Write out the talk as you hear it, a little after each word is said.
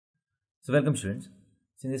So welcome students.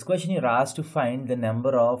 So in this question you are asked to find the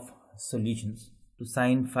number of solutions to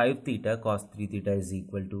sine 5 theta cos 3 theta is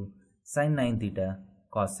equal to sine 9 theta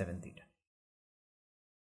cos 7 theta.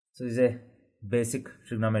 So this is a basic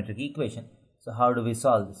trigonometric equation. So how do we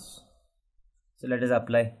solve this? So let us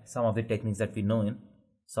apply some of the techniques that we know in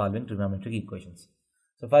solving trigonometric equations.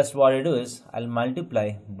 So first what I do is I'll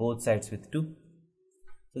multiply both sides with 2.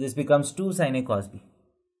 So this becomes 2 sine a cos b.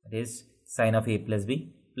 That is sine of a plus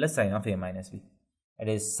b plus sine of a minus b. That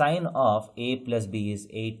is sine of a plus b is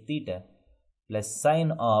 8 theta plus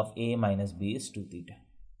sine of a minus b is 2 theta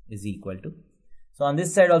is equal to. So on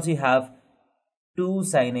this side also you have 2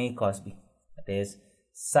 sine a cos b. That is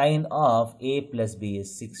sine of a plus b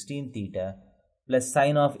is 16 theta plus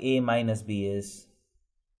sine of a minus b is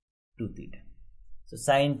 2 theta. So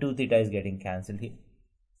sine 2 theta is getting cancelled here.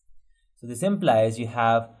 So this implies you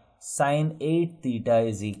have sine 8 theta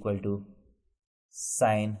is equal to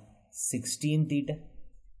sine 16 theta.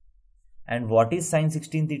 And what is sine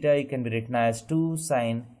 16 theta? It can be written as 2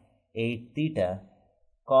 sine 8 theta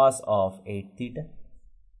cos of 8 theta.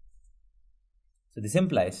 So this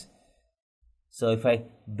implies, so if I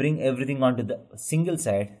bring everything onto the single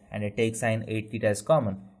side and I take sine 8 theta as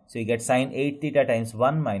common, so you get sine 8 theta times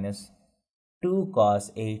 1 minus 2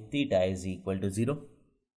 cos 8 theta is equal to 0.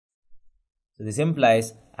 So this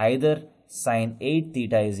implies either sine 8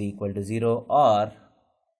 theta is equal to 0 or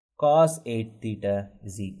cos 8 theta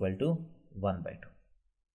is equal to 1 by 2.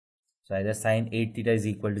 So either sine 8 theta is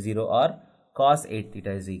equal to 0 or cos 8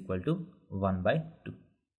 theta is equal to 1 by 2.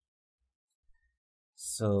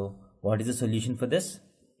 So what is the solution for this?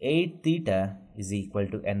 8 theta is equal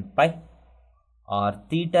to n pi or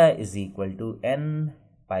theta is equal to n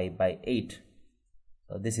pi by 8.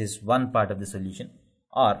 So this is one part of the solution.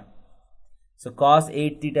 Or so cos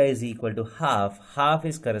 8 theta is equal to half. Half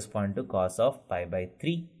is correspond to cos of pi by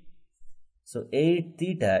 3. So 8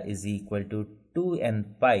 theta is equal to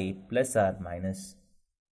 2n pi plus or minus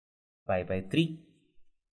pi by 3.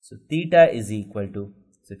 So theta is equal to,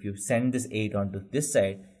 so if you send this 8 onto this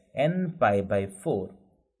side, n pi by 4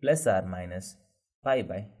 plus or minus pi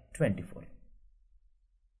by 24.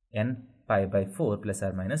 N pi by 4 plus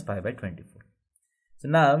or minus pi by 24. So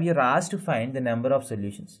now you are asked to find the number of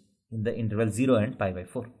solutions in the interval 0 and pi by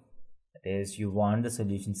 4. That is, you want the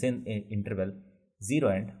solutions in interval 0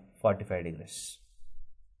 and 45 degrees.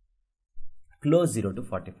 Close 0 to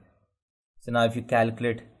 45. So now if you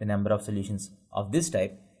calculate the number of solutions of this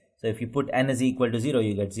type, so if you put n is equal to 0,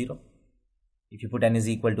 you get 0. If you put n is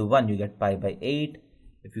equal to 1, you get pi by 8.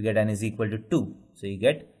 If you get n is equal to 2, so you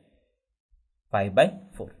get pi by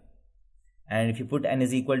 4. And if you put n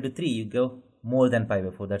is equal to 3, you go more than pi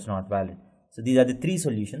by 4. That's not valid. So these are the three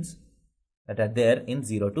solutions that are there in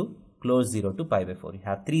 0 to close 0 to pi by 4. You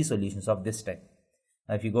have three solutions of this type.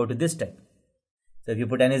 Now if you go to this type, so if you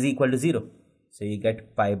put n is equal to 0, so you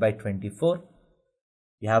get pi by 24.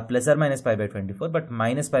 You have plus or minus pi by 24, but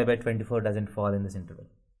minus pi by 24 doesn't fall in this interval.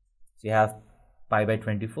 So you have pi by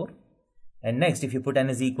 24. And next, if you put n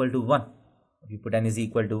is equal to 1, if you put n is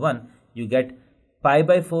equal to 1, you get pi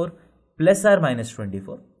by 4 plus or minus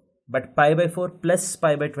 24. But pi by 4 plus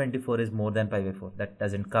pi by 24 is more than pi by 4. That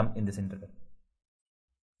doesn't come in this interval.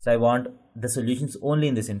 So I want the solutions only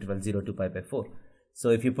in this interval 0 to pi by 4.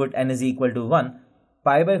 So if you put n is equal to 1,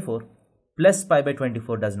 pi by 4 plus pi by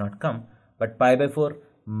 24 does not come. But pi by 4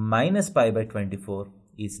 minus pi by 24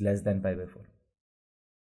 is less than pi by 4.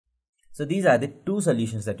 So these are the two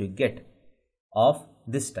solutions that you get of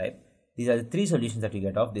this type. These are the three solutions that you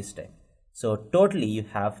get of this type. So totally you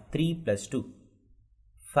have 3 plus 2.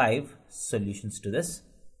 5 solutions to this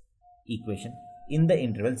equation in the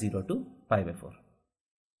interval 0 to pi by 4.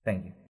 Thank you.